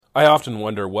I often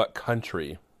wonder what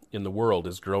country in the world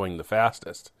is growing the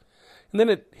fastest. And then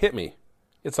it hit me.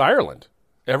 It's Ireland.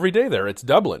 Every day there, it's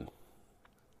Dublin.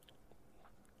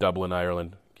 Dublin,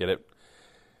 Ireland. Get it?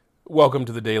 Welcome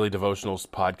to the Daily Devotionals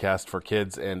podcast for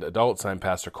kids and adults. I'm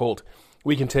Pastor Colt.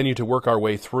 We continue to work our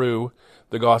way through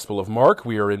the Gospel of Mark.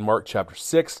 We are in Mark chapter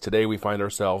 6. Today we find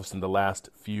ourselves in the last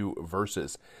few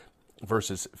verses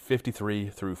 53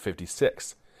 through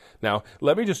 56. Now,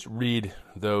 let me just read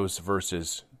those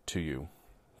verses to you.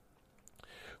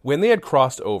 When they had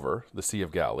crossed over the Sea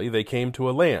of Galilee, they came to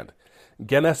a land,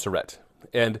 Gennesaret,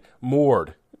 and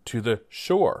moored to the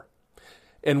shore.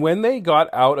 And when they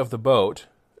got out of the boat,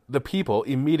 the people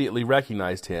immediately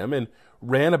recognized him and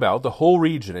ran about the whole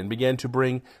region and began to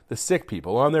bring the sick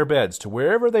people on their beds to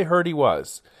wherever they heard he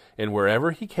was. And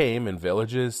wherever he came, in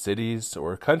villages, cities,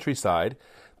 or countryside,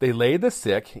 they laid the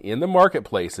sick in the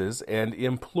marketplaces and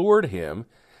implored him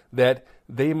that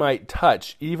they might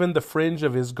touch even the fringe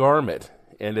of his garment.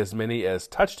 And as many as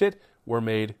touched it were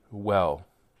made well.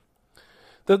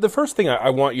 The first thing I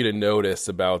want you to notice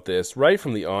about this right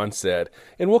from the onset,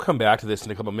 and we'll come back to this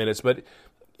in a couple of minutes, but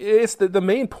it's the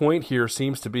main point here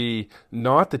seems to be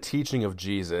not the teaching of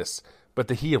Jesus, but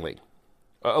the healing.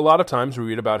 A lot of times we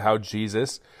read about how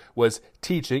Jesus was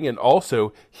teaching and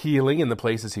also healing in the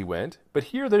places he went, but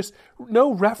here there's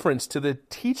no reference to the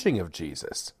teaching of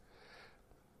Jesus.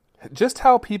 Just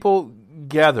how people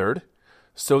gathered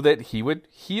so that he would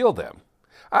heal them.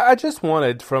 I just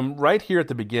wanted, from right here at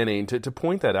the beginning, to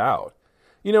point that out.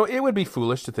 You know, it would be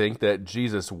foolish to think that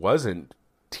Jesus wasn't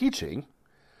teaching,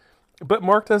 but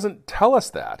Mark doesn't tell us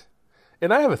that.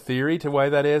 And I have a theory to why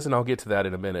that is, and I'll get to that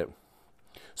in a minute.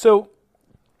 So,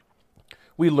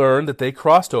 we learned that they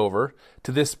crossed over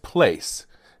to this place,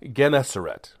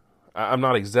 Gennesaret. I'm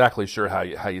not exactly sure how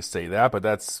you say that, but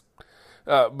that's,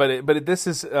 this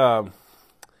is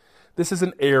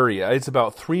an area. It's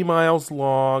about 3 miles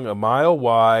long, a mile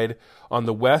wide, on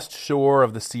the west shore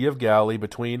of the Sea of Galilee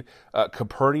between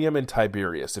Capernaum and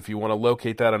Tiberias. If you want to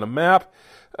locate that on a map,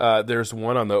 there's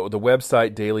one on the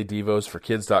website,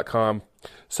 dailydevosforkids.com.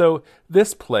 So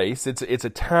this place, it's a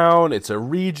town, it's a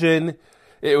region.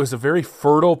 It was a very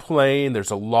fertile plain.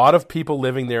 There's a lot of people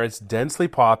living there. It's densely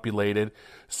populated.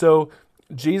 So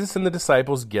Jesus and the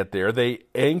disciples get there. They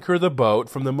anchor the boat.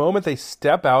 From the moment they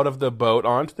step out of the boat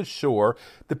onto the shore,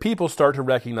 the people start to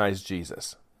recognize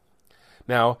Jesus.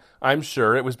 Now, I'm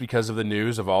sure it was because of the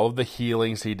news of all of the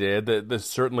healings he did.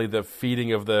 Certainly the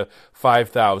feeding of the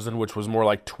 5,000, which was more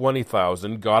like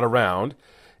 20,000, got around.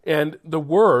 And the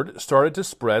word started to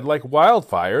spread like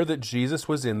wildfire that Jesus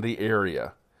was in the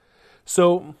area.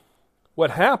 So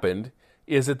what happened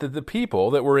is that the people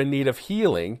that were in need of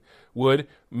healing would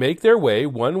make their way,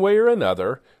 one way or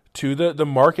another, to the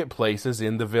marketplaces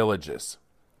in the villages.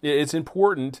 It's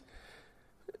important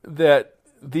that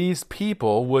these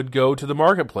people would go to the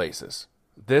marketplaces.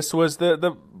 This was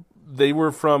they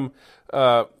were from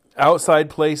outside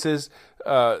places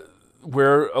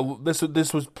where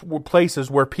this was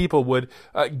places where people would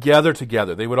gather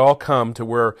together. They would all come to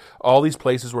where all these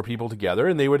places were people together,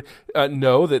 and they would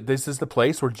know that this is the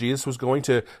place where Jesus was going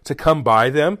to come by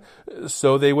them.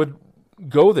 So they would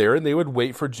go there and they would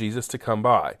wait for Jesus to come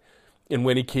by. And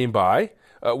when he came by,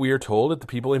 we are told that the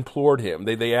people implored him.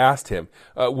 They asked him,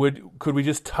 could we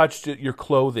just touch your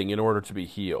clothing in order to be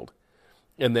healed?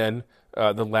 And then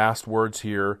the last words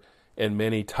here, and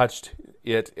many touched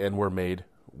it and were made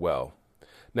well.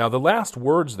 Now, the last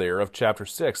words there of chapter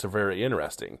 6 are very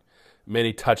interesting.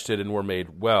 Many touched it and were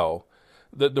made well.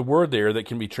 The word there that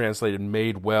can be translated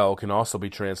made well can also be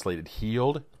translated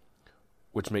healed,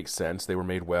 which makes sense. They were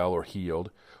made well or healed.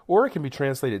 Or it can be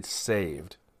translated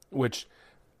saved, which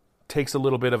takes a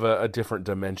little bit of a different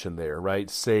dimension there, right?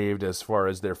 Saved as far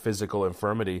as their physical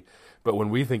infirmity. But when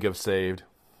we think of saved,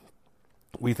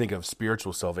 we think of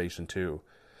spiritual salvation too.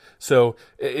 So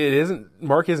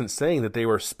Mark isn't saying that they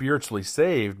were spiritually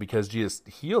saved because Jesus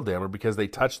healed them or because they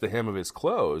touched the hem of his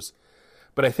clothes.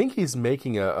 But I think he's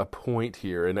making a point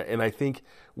here, and I think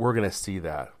we're going to see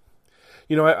that.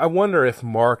 You know, I wonder if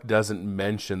Mark doesn't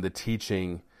mention the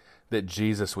teaching that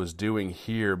Jesus was doing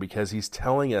here because he's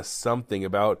telling us something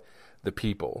about the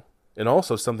people and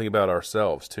also something about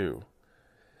ourselves too.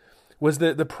 Was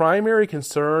the primary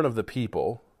concern of the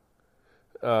people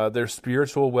their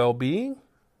spiritual well-being,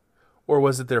 or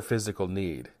was it their physical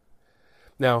need?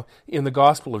 Now, in the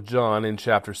Gospel of John, in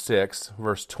chapter 6,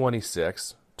 verse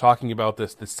 26, talking about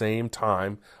this the same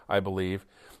time, I believe,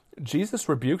 Jesus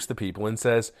rebukes the people and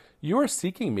says, "You are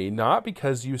seeking me not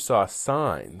because you saw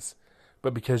signs,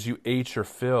 but because you ate your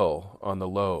fill on the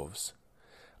loaves."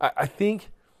 I think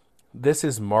this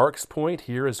is Mark's point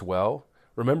here as well.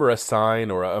 Remember, a sign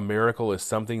or a miracle is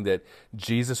something that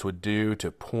Jesus would do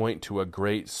to point to a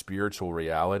great spiritual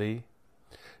reality.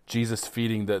 Jesus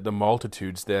feeding the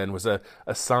multitudes then was a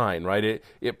sign, right?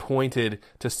 It pointed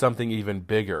to something even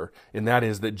bigger, and that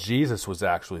is that Jesus was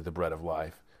actually the bread of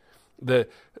life.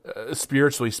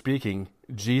 Spiritually speaking,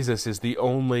 Jesus is the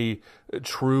only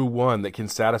true one that can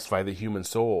satisfy the human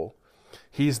soul.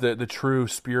 He's the true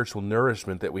spiritual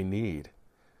nourishment that we need.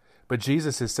 But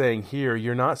Jesus is saying here,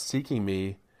 you're not seeking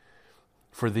me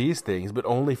for these things, but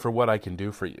only for what I can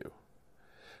do for you.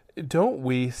 Don't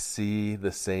we see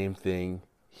the same thing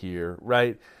here,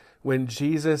 right? When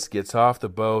Jesus gets off the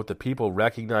boat, the people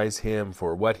recognize him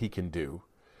for what he can do,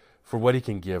 for what he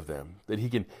can give them, that he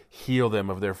can heal them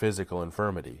of their physical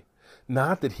infirmity.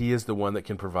 Not that he is the one that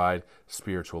can provide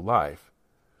spiritual life.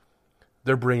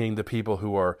 They're bringing the people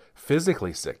who are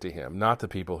physically sick to him, not the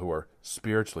people who are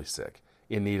spiritually sick,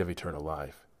 in need of eternal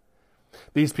life.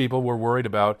 These people were worried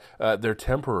about their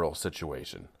temporal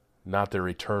situation, not their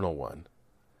eternal one.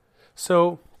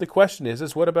 So the question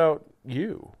is what about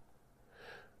you?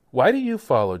 Why do you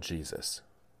follow Jesus?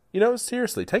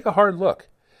 Seriously, take a hard look.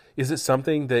 Is it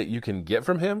something that you can get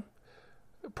from him?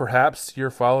 Perhaps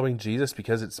you're following Jesus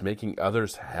because it's making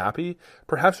others happy.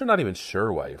 Perhaps you're not even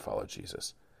sure why you follow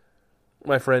Jesus.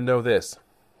 My friend, know this,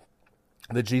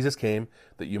 that Jesus came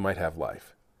that you might have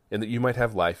life, and that you might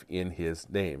have life in his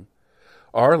name.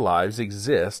 Our lives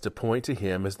exist to point to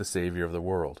him as the Savior of the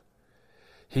world.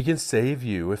 He can save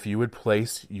you if you would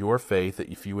place your faith,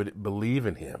 if you would believe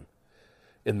in him.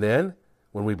 And then,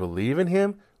 when we believe in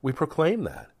him, we proclaim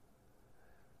that.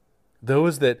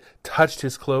 Those that touched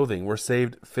his clothing were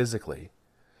saved physically.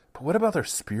 But what about their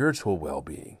spiritual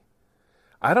well-being?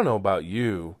 I don't know about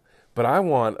you, but I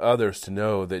want others to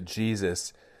know that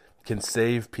Jesus can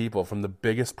save people from the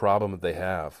biggest problem that they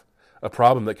have, a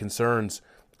problem that concerns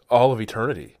all of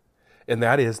eternity, and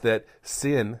that is that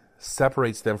sin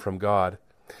separates them from God,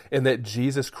 and that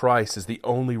Jesus Christ is the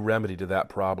only remedy to that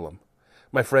problem.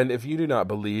 My friend, if you do not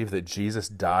believe that Jesus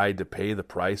died to pay the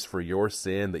price for your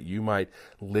sin, that you might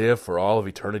live for all of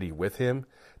eternity with him,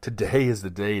 today is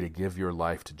the day to give your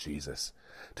life to Jesus,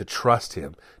 to trust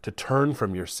him, to turn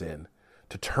from your sin,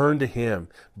 to turn to him,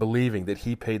 believing that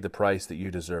he paid the price that you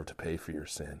deserve to pay for your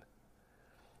sin.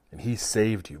 And he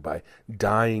saved you by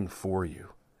dying for you.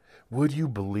 Would you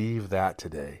believe that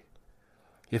today?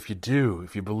 If you do,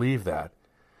 if you believe that,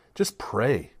 just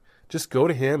pray. Just go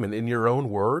to him and in your own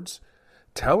words,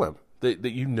 tell him that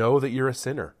you know that you're a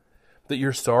sinner, that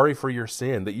you're sorry for your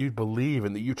sin, that you believe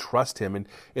and that you trust him, and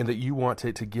that you want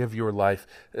to give your life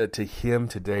to him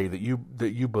today, that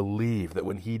you believe that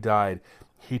when he died,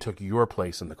 he took your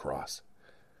place on the cross.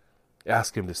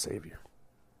 Ask him to save you.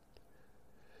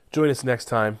 Join us next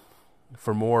time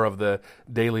for more of the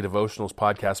Daily Devotionals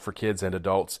podcast for kids and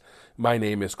adults. My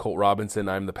name is Colt Robinson.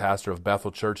 I'm the pastor of Bethel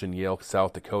Church in Yale,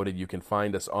 South Dakota. You can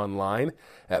find us online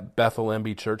at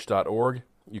bethelmbchurch.org.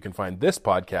 You can find this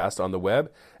podcast on the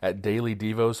web at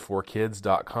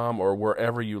dailydevos4kids.com or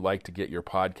wherever you like to get your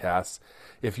podcasts.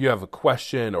 If you have a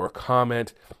question or a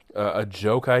comment, a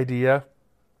joke idea,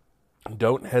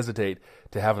 don't hesitate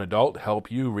to have an adult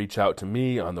help you. Reach out to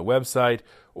me on the website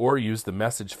or use the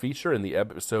message feature in the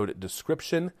episode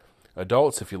description.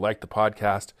 Adults, if you like the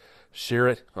podcast, share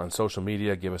it on social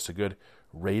media. Give us a good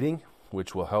rating,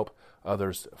 which will help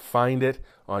others find it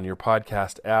on your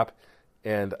podcast app.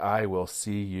 And I will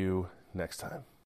see you next time.